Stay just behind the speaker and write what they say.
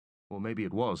Or maybe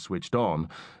it was switched on,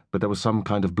 but there was some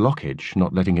kind of blockage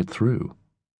not letting it through.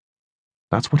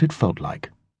 That's what it felt like.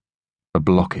 A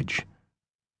blockage.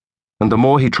 And the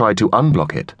more he tried to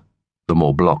unblock it, the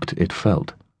more blocked it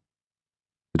felt.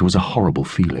 It was a horrible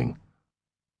feeling.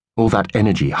 All that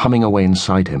energy humming away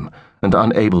inside him and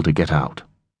unable to get out.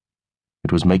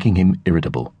 It was making him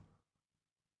irritable.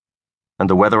 And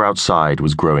the weather outside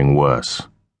was growing worse.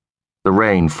 The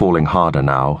rain falling harder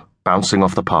now, bouncing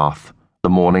off the path, the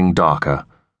morning darker,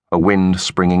 a wind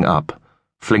springing up,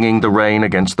 flinging the rain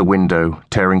against the window,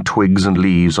 tearing twigs and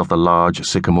leaves off the large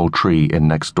sycamore tree in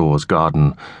next door's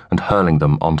garden and hurling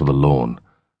them onto the lawn.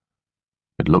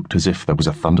 It looked as if there was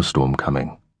a thunderstorm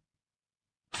coming.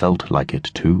 Felt like it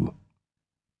too.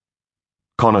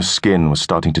 Connor's skin was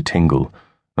starting to tingle,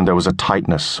 and there was a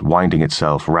tightness winding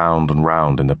itself round and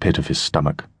round in the pit of his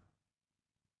stomach.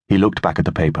 He looked back at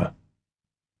the paper.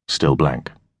 Still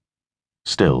blank.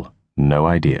 Still no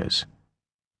ideas.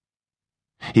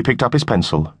 He picked up his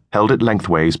pencil, held it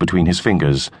lengthways between his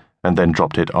fingers, and then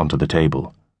dropped it onto the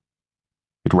table.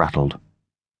 It rattled.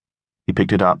 He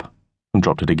picked it up and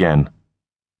dropped it again.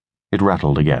 It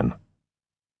rattled again.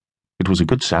 It was a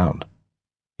good sound.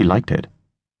 He liked it.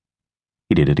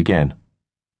 He did it again.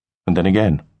 And then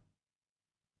again.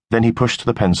 Then he pushed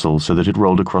the pencil so that it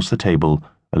rolled across the table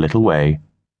a little way,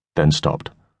 then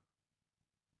stopped.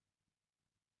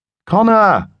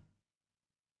 "Connor!"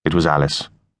 It was Alice.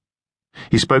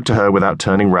 He spoke to her without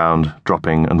turning round,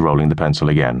 dropping and rolling the pencil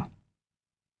again.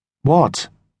 "What?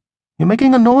 You're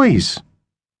making a noise."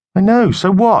 "I know, so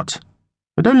what?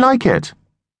 I don't like it."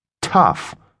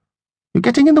 "Tough. You're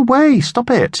getting in the way,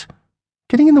 stop it."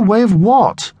 "Getting in the way of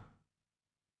what?"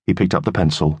 He picked up the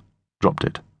pencil, dropped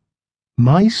it.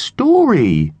 "My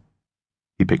story."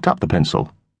 He picked up the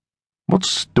pencil. "What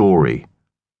story?"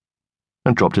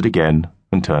 And dropped it again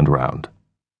and turned round.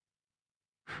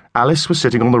 Alice was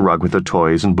sitting on the rug with her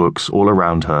toys and books all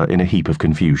around her in a heap of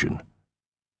confusion.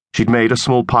 She'd made a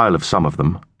small pile of some of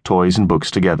them, toys and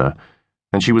books together,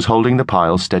 and she was holding the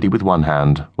pile steady with one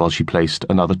hand while she placed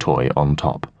another toy on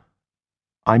top.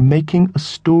 "I'm making a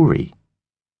story,"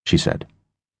 she said.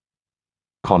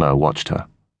 Connor watched her.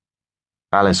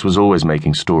 Alice was always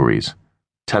making stories,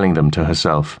 telling them to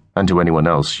herself and to anyone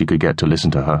else she could get to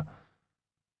listen to her.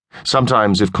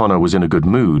 Sometimes, if Connor was in a good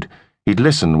mood, he'd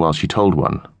listen while she told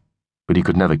one, but he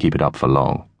could never keep it up for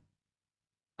long.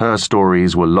 Her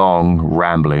stories were long,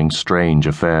 rambling, strange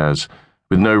affairs,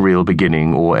 with no real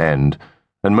beginning or end,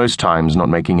 and most times not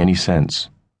making any sense.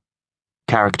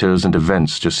 Characters and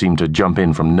events just seemed to jump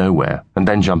in from nowhere and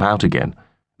then jump out again,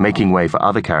 making way for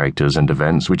other characters and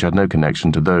events which had no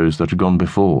connection to those that had gone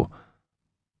before.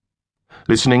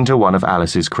 Listening to one of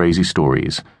Alice's crazy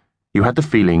stories, you had the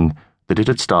feeling that it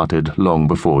had started long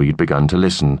before you'd begun to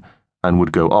listen, and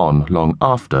would go on long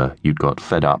after you'd got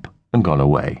fed up and gone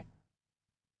away.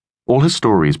 All her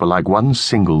stories were like one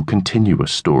single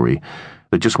continuous story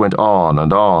that just went on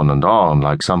and on and on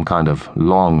like some kind of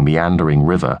long meandering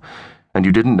river, and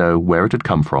you didn't know where it had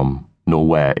come from nor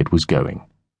where it was going.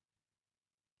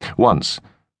 Once,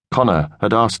 Connor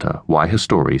had asked her why her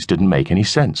stories didn't make any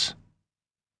sense.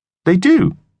 "They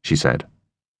do," she said.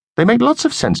 "They make lots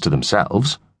of sense to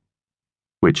themselves."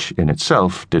 Which in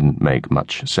itself didn't make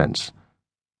much sense.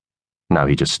 Now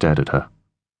he just stared at her.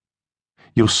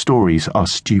 "Your stories are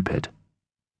stupid."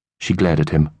 She glared at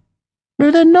him.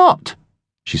 "No, they're not,"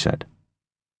 she said.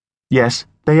 "Yes,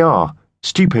 they are.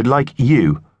 Stupid like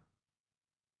you."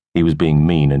 He was being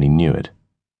mean and he knew it.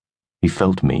 He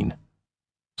felt mean.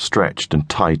 Stretched and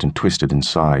tight and twisted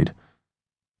inside.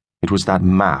 It was that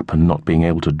map and not being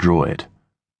able to draw it.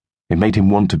 It made him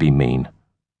want to be mean,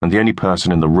 and the only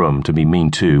person in the room to be mean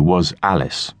to was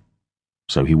Alice.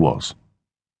 So he was.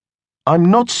 "I'm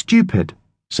not stupid,"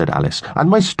 said Alice, "and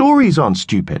my stories aren't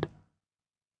stupid."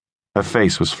 Her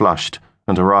face was flushed,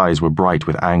 and her eyes were bright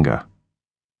with anger.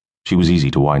 She was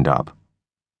easy to wind up.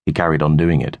 He carried on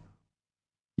doing it.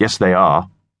 "Yes, they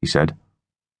are," he said.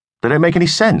 "They don't make any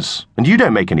sense, and you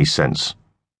don't make any sense.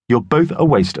 You're both a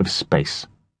waste of space."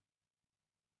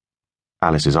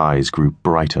 Alice's eyes grew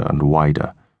brighter and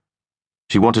wider.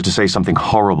 She wanted to say something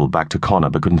horrible back to Connor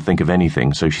but couldn't think of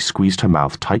anything, so she squeezed her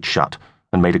mouth tight shut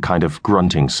and made a kind of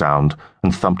grunting sound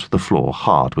and thumped the floor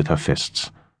hard with her fists.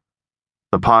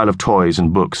 The pile of toys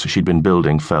and books she'd been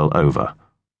building fell over.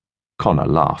 Connor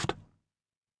laughed.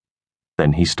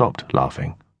 Then he stopped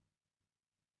laughing.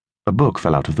 A book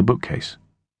fell out of the bookcase.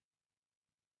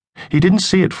 He didn't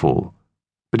see it fall,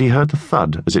 but he heard the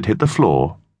thud as it hit the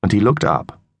floor, and he looked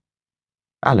up.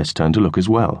 Alice turned to look as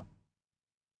well.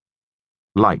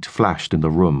 Light flashed in the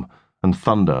room, and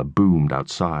thunder boomed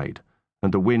outside,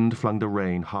 and the wind flung the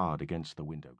rain hard against the window.